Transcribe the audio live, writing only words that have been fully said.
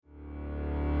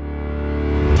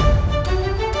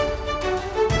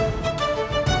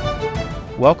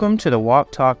Welcome to the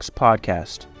Walk Talks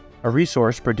podcast, a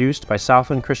resource produced by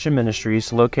Southland Christian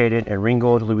Ministries located in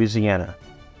Ringgold, Louisiana.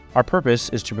 Our purpose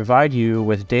is to provide you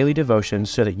with daily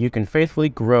devotions so that you can faithfully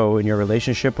grow in your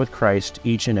relationship with Christ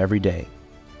each and every day.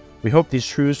 We hope these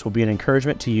truths will be an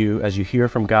encouragement to you as you hear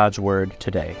from God's Word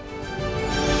today.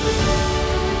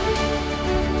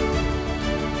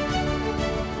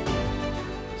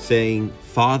 Saying,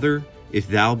 Father, if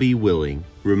thou be willing,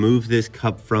 remove this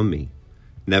cup from me.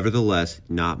 Nevertheless,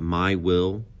 not my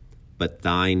will, but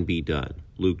thine be done.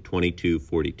 Luke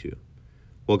 22:42.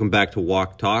 Welcome back to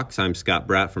Walk Talks. I'm Scott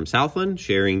Bratt from Southland,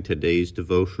 sharing today's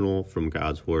devotional from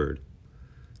God's Word.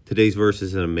 Today's verse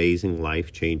is an amazing,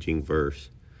 life-changing verse.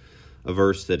 A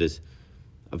verse that is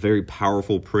a very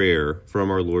powerful prayer from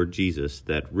our Lord Jesus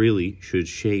that really should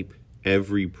shape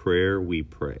every prayer we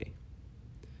pray.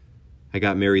 I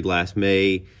got married last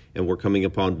May, and we're coming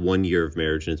upon 1 year of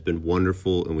marriage, and it's been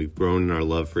wonderful, and we've grown in our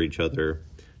love for each other.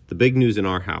 The big news in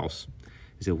our house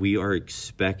is that we are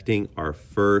expecting our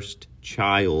first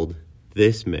child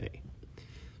this May.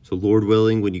 So Lord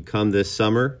willing, when you come this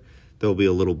summer, there'll be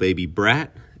a little baby Bratt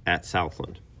at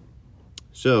Southland.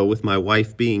 So with my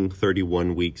wife being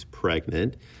 31 weeks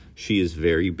pregnant, she is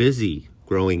very busy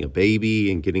growing a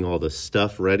baby and getting all the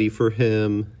stuff ready for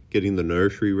him, getting the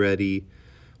nursery ready.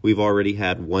 We've already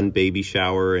had one baby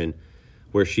shower and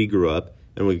where she grew up,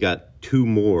 and we've got 2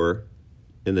 more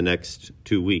in the next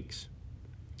 2 weeks.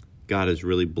 God is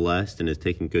really blessed and is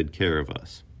taking good care of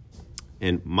us.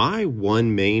 And my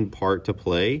one main part to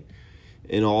play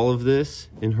in all of this,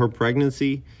 in her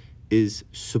pregnancy, is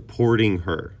supporting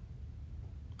her.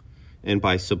 And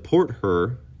by support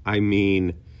her, I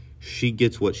mean she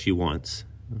gets what she wants.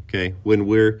 Okay, when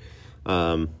we're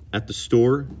at the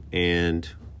store and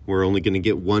we're only going to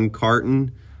get 1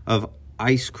 carton of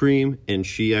ice cream, and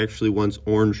she actually wants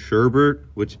orange sherbet,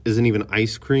 which isn't even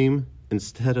ice cream,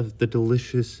 instead of the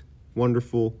delicious,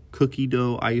 wonderful cookie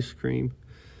dough ice cream.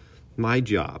 My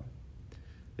job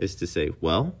is to say,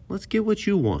 well, let's get what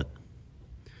you want.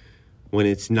 When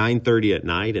it's 9:30 at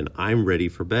night and I'm ready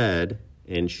for bed,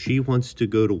 and she wants to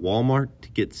go to Walmart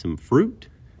to get some fruit,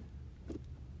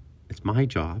 it's my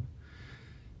job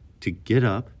to get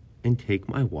up and take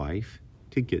my wife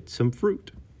to get some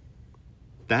fruit.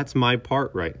 That's my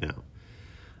part right now.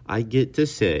 I get to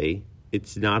say,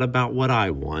 it's not about what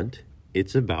I want,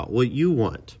 it's about what you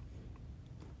want.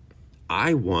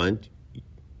 I want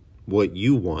what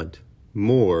you want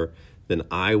more than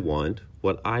I want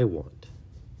what I want.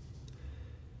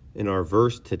 In our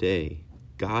verse today,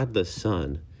 God the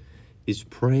Son is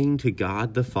praying to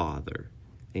God the Father,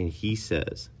 and he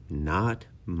says, not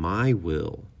my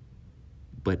will,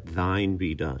 but thine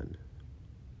be done.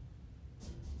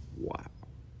 Wow.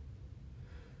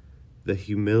 The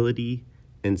humility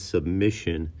and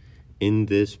submission in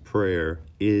this prayer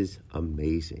is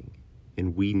amazing,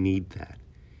 and we need that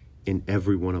in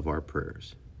every one of our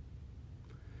prayers.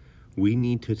 We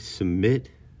need to submit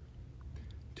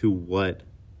to what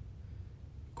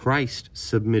Christ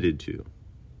submitted to.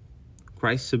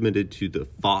 Christ submitted to the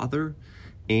Father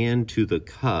and to the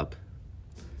cup.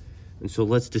 And so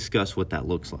let's discuss what that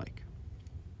looks like.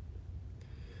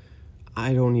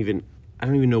 I don't even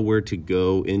know where to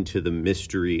go into the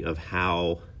mystery of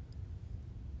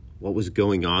what was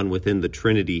going on within the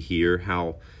Trinity here,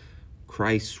 how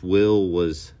Christ's will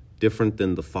was different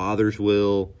than the Father's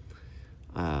will.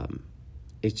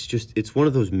 It's one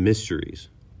of those mysteries.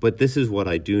 But this is what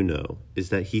I do know, is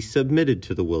that he submitted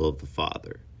to the will of the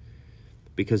Father,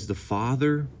 because the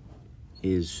Father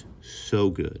is so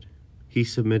good. He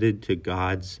submitted to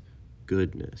God's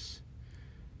goodness.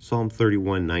 Psalm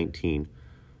 31:19,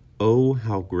 O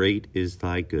how great is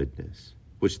thy goodness,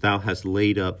 which thou hast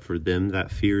laid up for them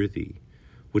that fear thee,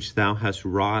 which thou hast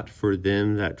wrought for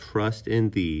them that trust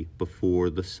in thee before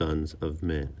the sons of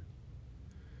men.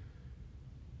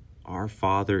 Our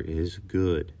Father is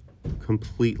good,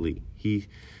 completely. He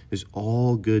is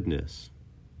all goodness.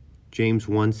 James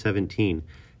 1:17,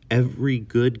 every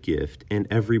good gift and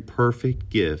every perfect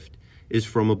gift is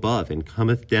from above, and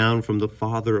cometh down from the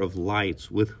Father of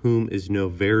lights, with whom is no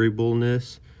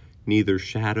variableness, neither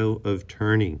shadow of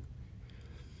turning.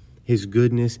 His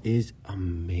goodness is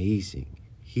amazing.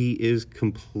 He is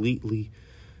completely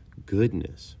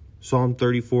goodness. Psalm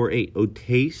 34:8, O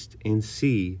taste and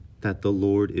see that the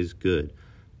Lord is good.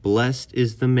 Blessed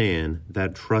is the man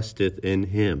that trusteth in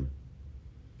him.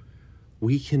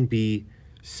 We can be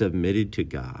submitted to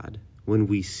God when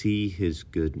we see his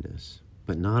goodness.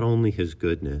 But not only his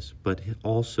goodness, but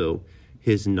also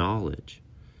his knowledge.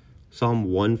 Psalm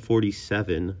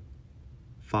 147:5.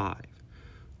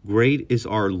 Great is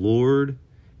our Lord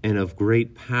and of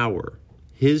great power.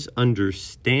 his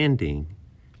understanding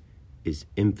is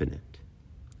infinite.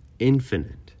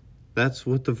 Infinite. That's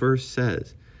what the verse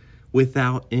says.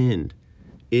 Without end.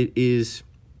 It is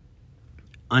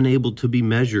unable to be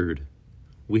measured.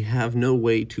 We have no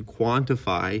way to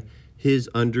quantify his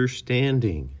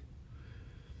understanding.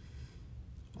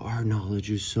 Our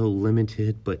knowledge is so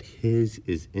limited, but his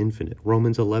is infinite.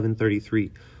 Romans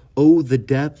 11:33. Oh, the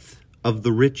depth of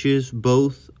the riches,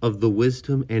 both of the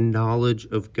wisdom and knowledge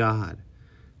of God.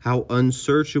 How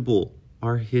unsearchable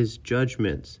are his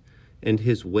judgments and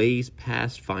his ways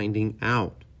past finding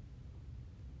out.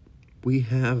 We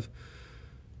have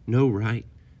no right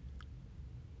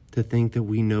to think that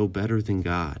we know better than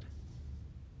God.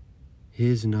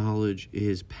 His knowledge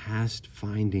is past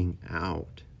finding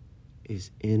out,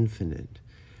 is infinite.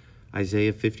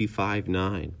 Isaiah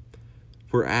 55:9.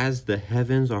 For as the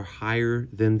heavens are higher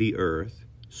than the earth,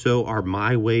 so are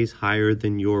my ways higher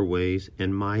than your ways,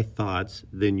 and my thoughts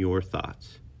than your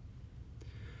thoughts.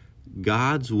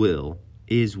 God's will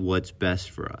is what's best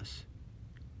for us.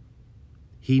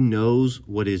 He knows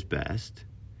what is best,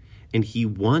 and he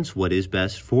wants what is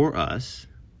best for us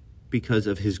because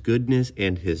of his goodness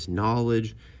and his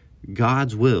knowledge.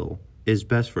 God's will is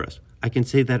best for us. I can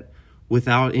say that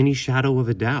without any shadow of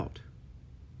a doubt.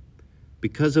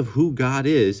 Because of who God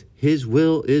is, his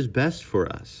will is best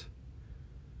for us.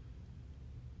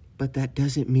 But that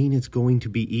doesn't mean it's going to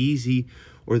be easy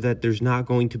or that there's not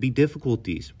going to be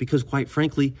difficulties. Because quite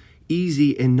frankly,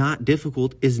 easy and not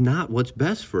difficult is not what's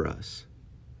best for us.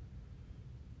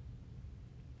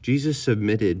 Jesus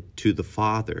submitted to the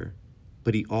Father,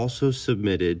 but he also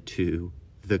submitted to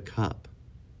the cup.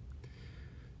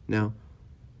 Now,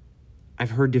 I've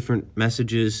heard different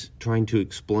messages trying to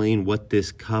explain what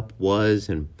this cup was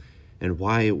and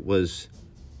why it was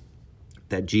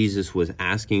that Jesus was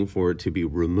asking for it to be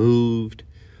removed.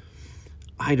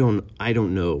 I don't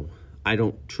know. I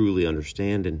don't truly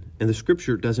understand. And the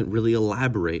scripture doesn't really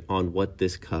elaborate on what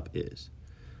this cup is.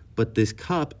 But this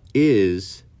cup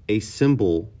is a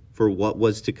symbol for what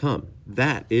was to come.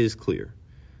 That is clear.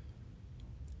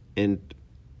 And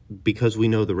because we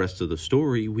know the rest of the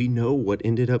story, we know what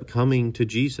ended up coming to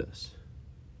Jesus.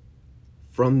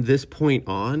 From this point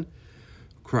on,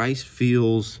 Christ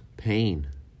feels pain.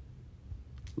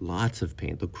 Lots of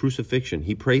pain. The crucifixion.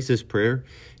 He prays this prayer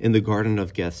in the Garden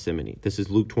of Gethsemane. This is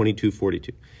Luke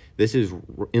 22:42. This is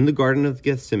in the Garden of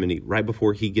Gethsemane, right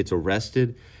before he gets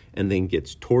arrested and then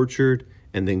gets tortured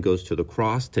and then goes to the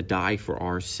cross to die for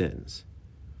our sins.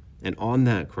 And on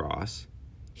that cross,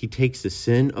 he takes the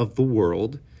sin of the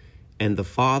world, and the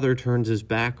Father turns his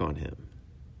back on him.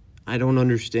 I don't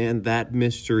understand that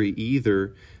mystery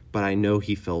either, but I know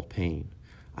he felt pain.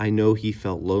 I know he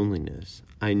felt loneliness.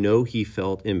 I know he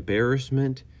felt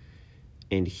embarrassment,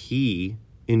 and he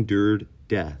endured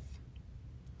death.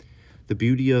 The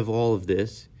beauty of all of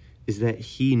this is that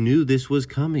he knew this was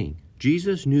coming.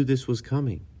 Jesus knew this was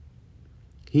coming.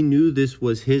 He knew this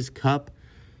was his cup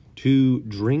to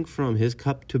drink from, his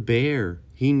cup to bear.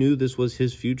 He knew this was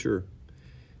his future.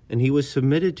 And he was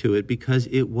submitted to it because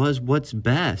it was what's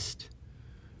best.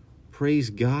 Praise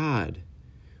God.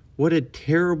 What a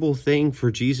terrible thing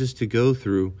for Jesus to go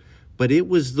through, but it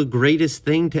was the greatest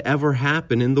thing to ever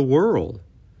happen in the world.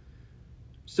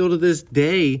 Still to this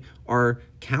day, our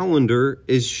calendar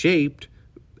is shaped,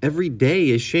 every day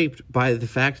is shaped by the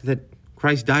fact that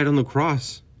Christ died on the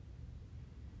cross.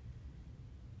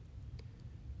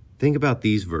 Think about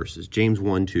these verses. James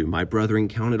 1:2. My brethren,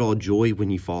 count it all joy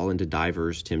when you fall into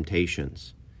diverse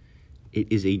temptations.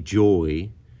 It is a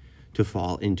joy to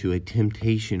fall into a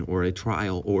temptation or a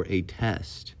trial or a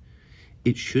test.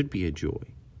 It should be a joy.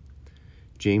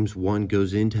 James 1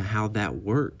 goes into how that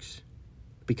works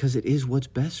because it is what's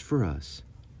best for us.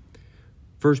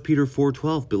 1 Peter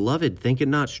 4:12. Beloved, think it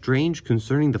not strange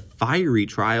concerning the fiery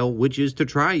trial which is to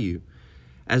try you,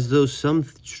 as though some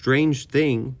strange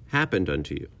thing happened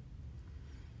unto you.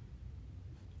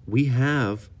 We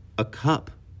have a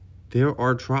cup. There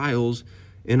are trials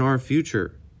in our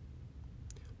future.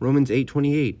 Romans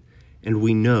 8:28. And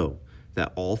we know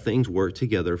that all things work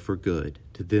together for good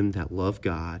to them that love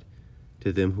God,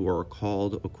 to them who are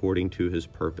called according to his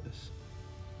purpose.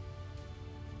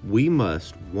 We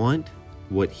must want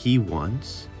what he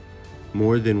wants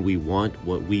more than we want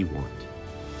what we want.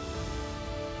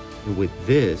 And with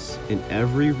this, in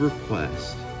every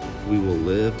request, we will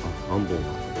live a humble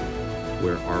life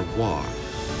where our walk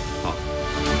is up.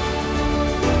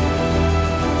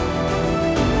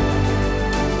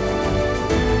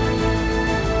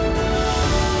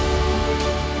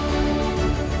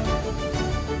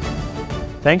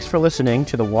 Thanks for listening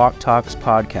to the Walk Talks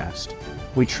podcast.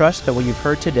 We trust that what you've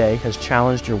heard today has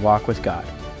challenged your walk with God.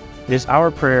 It is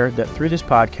our prayer that through this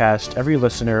podcast, every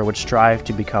listener would strive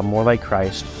to become more like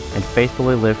Christ and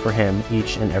faithfully live for Him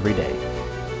each and every day.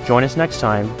 Join us next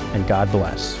time, and God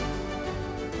bless.